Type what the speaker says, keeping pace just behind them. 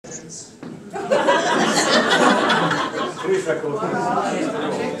Who's recording?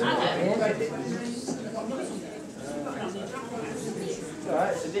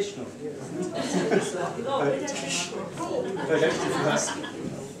 Alright, it's additional.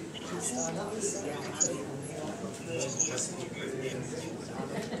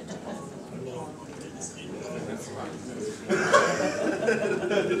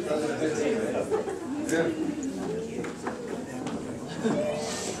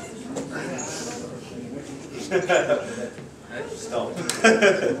 Stop.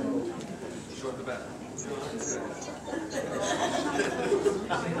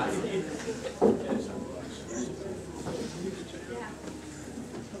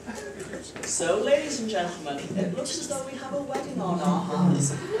 So, ladies and gentlemen, it looks as though we have a wedding on our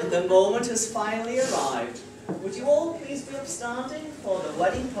hands, and the moment has finally arrived. Would you all please be upstanding for the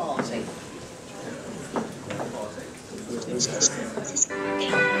wedding party?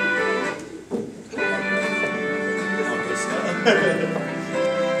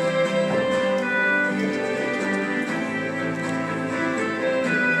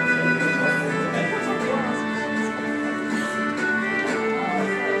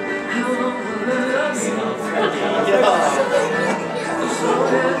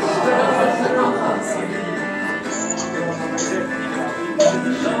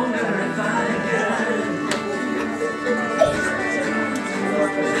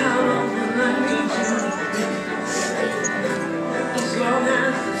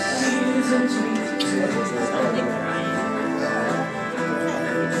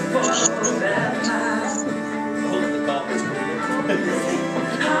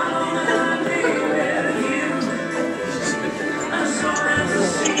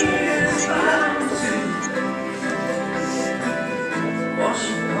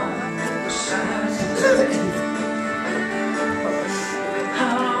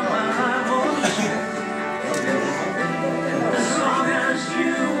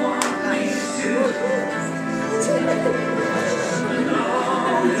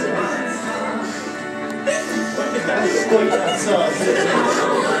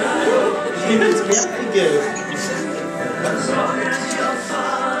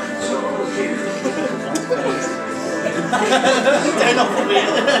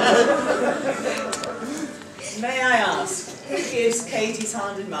 May I ask, who gives Katie's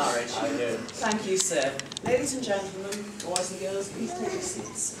hand in marriage? I do. Thank you, sir. Ladies and gentlemen, boys and girls, please take your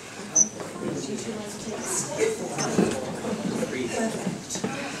seats. You two want to take a seat? Perfect.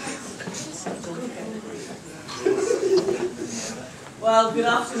 Well, good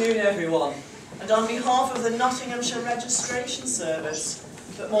afternoon, everyone. And on behalf of the Nottinghamshire Registration Service,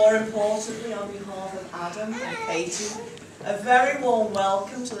 but more importantly on behalf of Adam and Katie, a very warm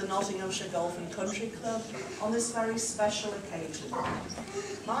welcome to the Nottinghamshire Golf and Country Club on this very special occasion.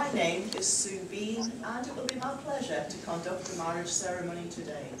 My name is Sue Bean, and it will be my pleasure to conduct the marriage ceremony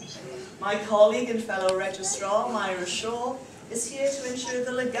today. My colleague and fellow registrar, Myra Shaw, is here to ensure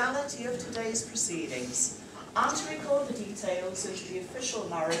the legality of today's proceedings and to record the details into the official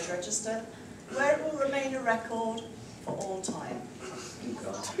marriage register, where it will remain a record for all time.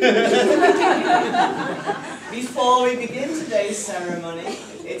 Before we begin today's ceremony,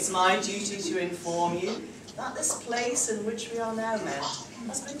 it's my duty to inform you that this place in which we are now met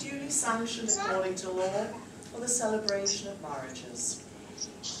has been duly sanctioned according to law for the celebration of marriages.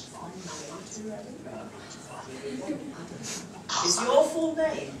 Is your full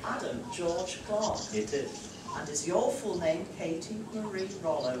name Adam George Clark? It is. And is your full name Katie Marie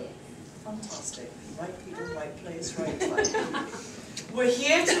Rollo? Fantastic. Right people, right place, right time. We're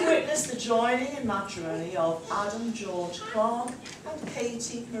here to witness the joining in matrimony of Adam George Clark and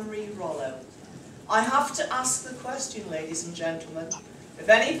Katie Marie Rollo. I have to ask the question, ladies and gentlemen, if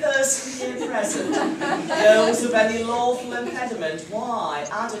any person here present knows of any lawful impediment why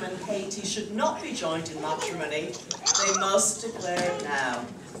Adam and Katie should not be joined in matrimony, they must declare it now.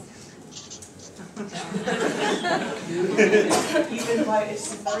 You've invited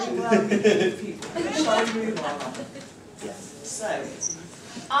some very well-meaning people. Shall we move on? Yes. So,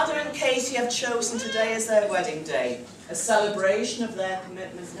 Adam and Katie have chosen today as their wedding day, a celebration of their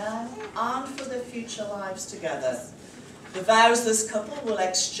commitment now and for their future lives together. The vows this couple will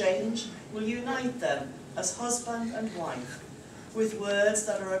exchange will unite them as husband and wife, with words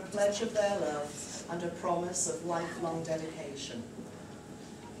that are a pledge of their love and a promise of lifelong dedication.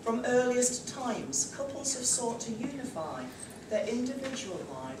 From earliest times, couples have sought to unify their individual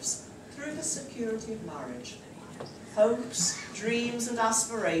lives through the security of marriage. Hopes, dreams and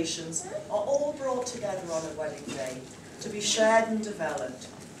aspirations are all brought together on a wedding day to be shared and developed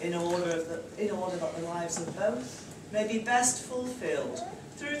in order that the lives of both may be best fulfilled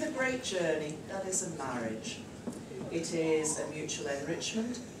through the great journey that is a marriage. It is a mutual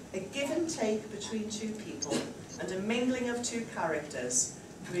enrichment, a give and take between two people, and a mingling of two characters,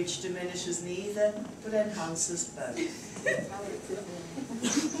 which diminishes neither, but enhances both.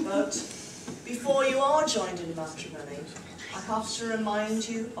 But before you are joined in matrimony, I have to remind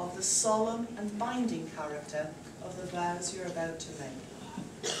you of the solemn and binding character of the vows you're about to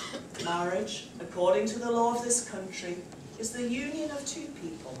make. Marriage, according to the law of this country, is the union of two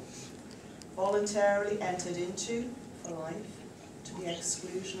people, voluntarily entered into for life, to the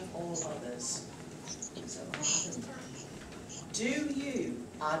exclusion of all others. So, Adam, do you,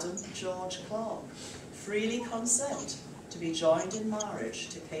 Adam George Clark, freely consent to be joined in marriage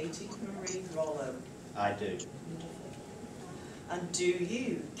to Katie Marie Rollo? I do. And do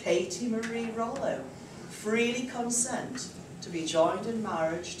you, Katie Marie Rollo, freely consent to be joined in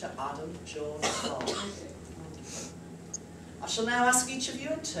marriage to Adam George Clark? I shall now ask each of you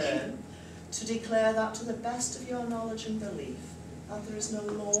in turn to declare that to the best of your knowledge and belief, that there is no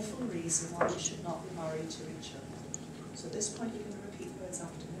lawful reason why you should not be married to each other. So at this point you can repeat the words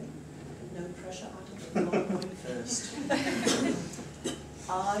after me. No pressure, Adam, but you're going first.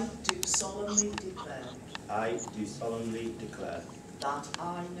 I do solemnly declare. I do solemnly declare That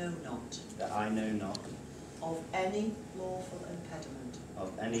I know not. that I know not Of any lawful impediment.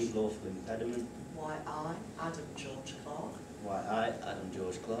 of any lawful impediment Why I, Adam George Clark, why I, Adam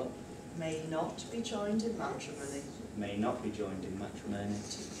George Clark, may not be joined in matrimony may not be joined in matrimony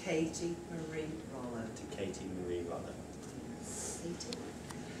to Katie Marie Rollo. to Katie Marie Rollo. Katie.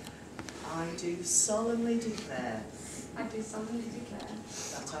 I do solemnly declare I do solemnly declare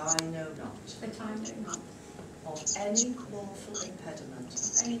that I know not that I know not of any lawful impediment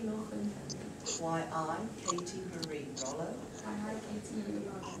of any lawful impediment why I, Katie Marie Rollo, why I, Katie Marie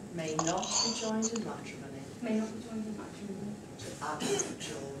Rollo, may not be joined in matrimony may not be joined in matrimony to Adam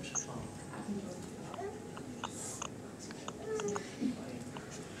George Clark. Adam George Clark.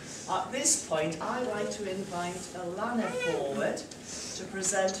 At this point, I'd like to invite Alana forward to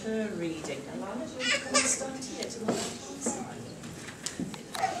present her reading. Alana, do you want to stand here to the left-hand side?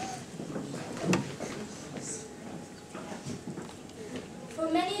 For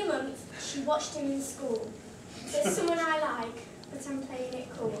many a month, she watched him in school. There's someone I like, but I'm playing it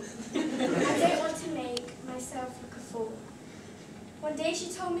cool. I don't want to make myself look a fool. One day she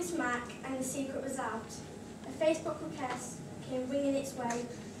told Miss Mac, and the secret was out. A Facebook request came ringing its way,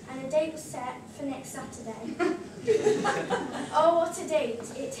 and a date was set for next Saturday. Oh, what a date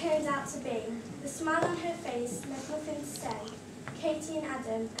it turned out to be. The smile on her face left nothing to say. Katie and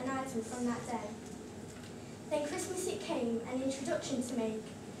Adam, an item from that day. Then Christmas it came, an introduction to make.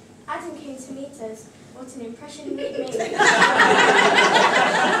 Adam came to meet us. What an impression we'd made. He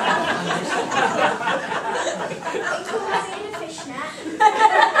called us in a fishnet.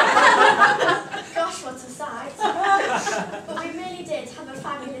 Gosh, what a sight. But we really did have a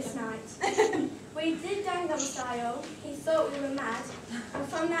fabulous night. We did Gangnam Style. He thought we were mad. And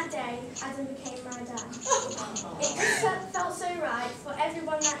from that day, Adam became my dad. It just felt so right for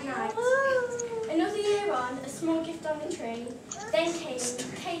everyone that night. Another year on, a small gift on the tree. Then came,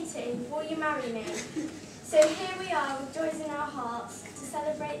 Katie, will you marry me? So here we are with joys in our hearts to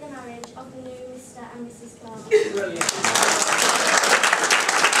celebrate the marriage of the new Mr. and Mrs. Clark. Brilliant.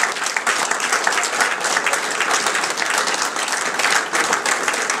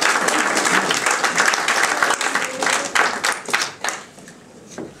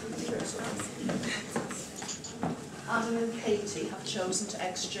 Adam and Katie have chosen to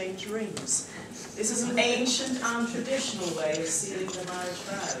exchange rings. This is an ancient and traditional way of sealing the marriage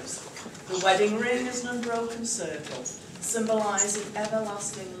vows. The wedding ring is an unbroken circle, symbolising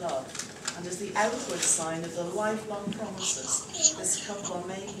everlasting love, and is the outward sign of the lifelong promises this couple are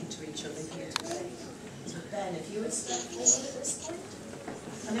making to each other here today. So Ben, if you would step forward at this point,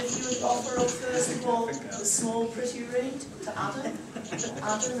 and if you would offer up first of all the small pretty ring to Adam.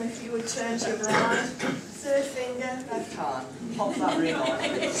 Adam, if you would turn to your bride, third finger, left hand, pop that ring on.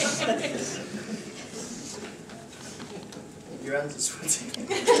 Your hands are sweating.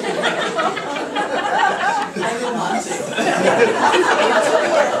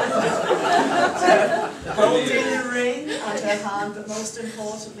 Holding the ring and her hand, but most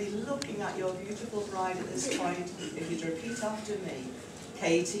importantly, looking at your beautiful bride at this point, if you'd repeat after me.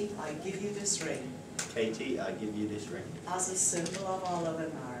 Katie, I give you this ring. Katie, I give you this ring As a symbol of our love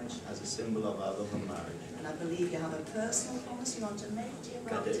and marriage. as a symbol of our love and marriage. And I believe you have a personal promise you want to make to your I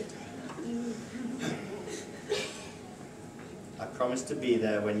bride do. today. I promise to be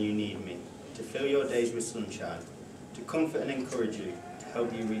there when you need me, to fill your days with sunshine, to comfort and encourage you, to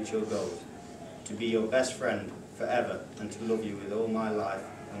help you reach your goals, to be your best friend forever, and to love you with all my life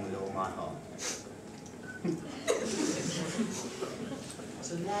and with all my heart.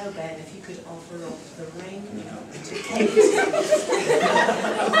 So now, Ben, if you could offer up the ring to Katie.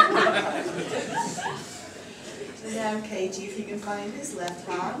 So now, Katie, if you can find his left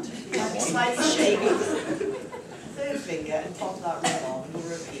hand, you might be slightly shaky. Third finger and pop that ring on, and we'll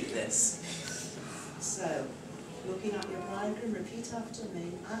repeat this. So, looking at your bridegroom, repeat after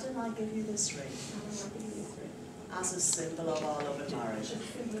me. Adam, I give you this ring as a symbol of our love and marriage.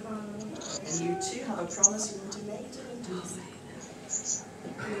 And you two have a promise you want to make to him.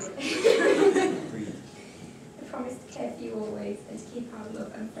 I promise to care for you always and to keep our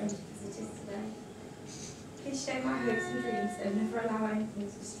love and friendship as it is today. Please share my hopes and dreams and never allow anything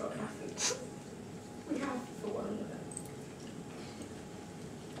to disrupt our future. We have for one another.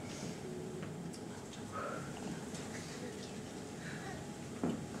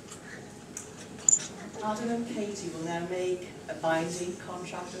 Adam and Katie will now make a binding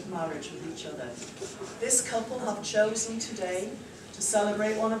contract of marriage with each other. This couple have chosen today to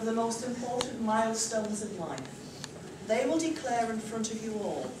celebrate one of the most important milestones in life. They will declare in front of you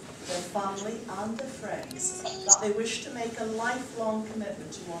all, their family and their friends, that they wish to make a lifelong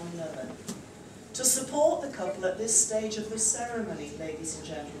commitment to one another. To support the couple at this stage of the ceremony, ladies and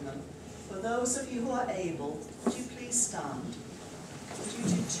gentlemen, for those of you who are able, would you please stand? Would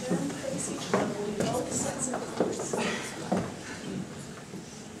you two turn face each other, holding both sets of hands?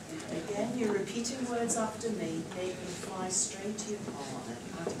 Again, you're repeating words after me, making them fly straight to your partner.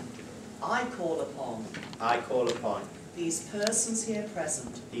 Adam, I call upon. I call upon These persons here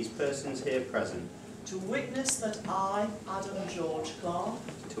present. these persons here present To witness that I, Adam George Clark,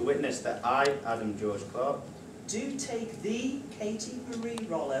 to witness that I, Adam George Clark, do take thee, Katie Marie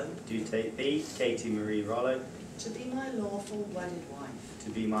Rollo, do take thee, Katie Marie Rollo, to be my lawful wedded wife. to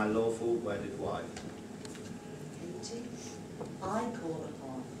be my lawful wedded wife. Katie, I call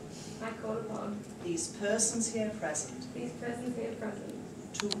upon I call upon these persons here present these persons here present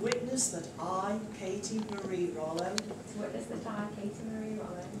to witness that I, Katie Marie Rollo, to witness that I, Katie Marie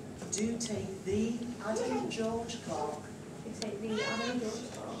Rollo, do take thee, Adam George Clark, to take thee, Adam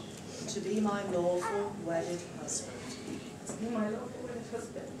George Clark, to be my lawful wedded husband. to be my lawful wedded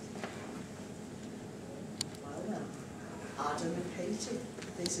husband. Well then, Adam and Katie,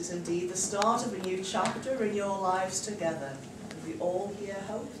 this is indeed the start of a new chapter in your lives together. And we all here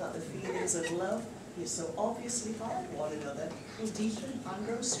hope that the feelings of love you so obviously have for one another will deepen and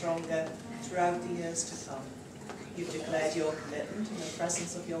grow stronger throughout the years to come. You've declared your commitment in the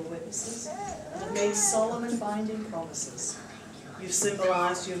presence of your witnesses and have made solemn and binding promises. You've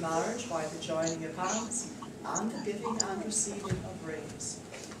symbolised your marriage by the joining of hands and the giving and receiving of rings.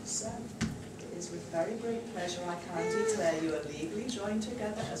 So, it is with very great pleasure I can declare you are legally joined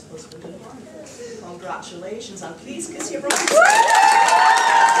together as husband and wife. Congratulations, and please kiss your bride.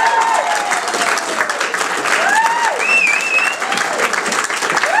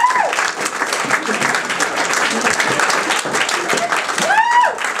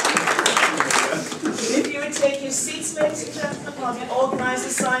 If you would take your seats, ladies and gentlemen, while we organise the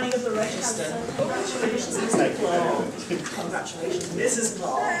signing of the register. Congratulations, Mr. Clark. Congratulations, Mrs.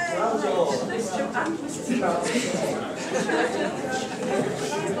 Clark. Well done. Mr. and Mrs. Clark.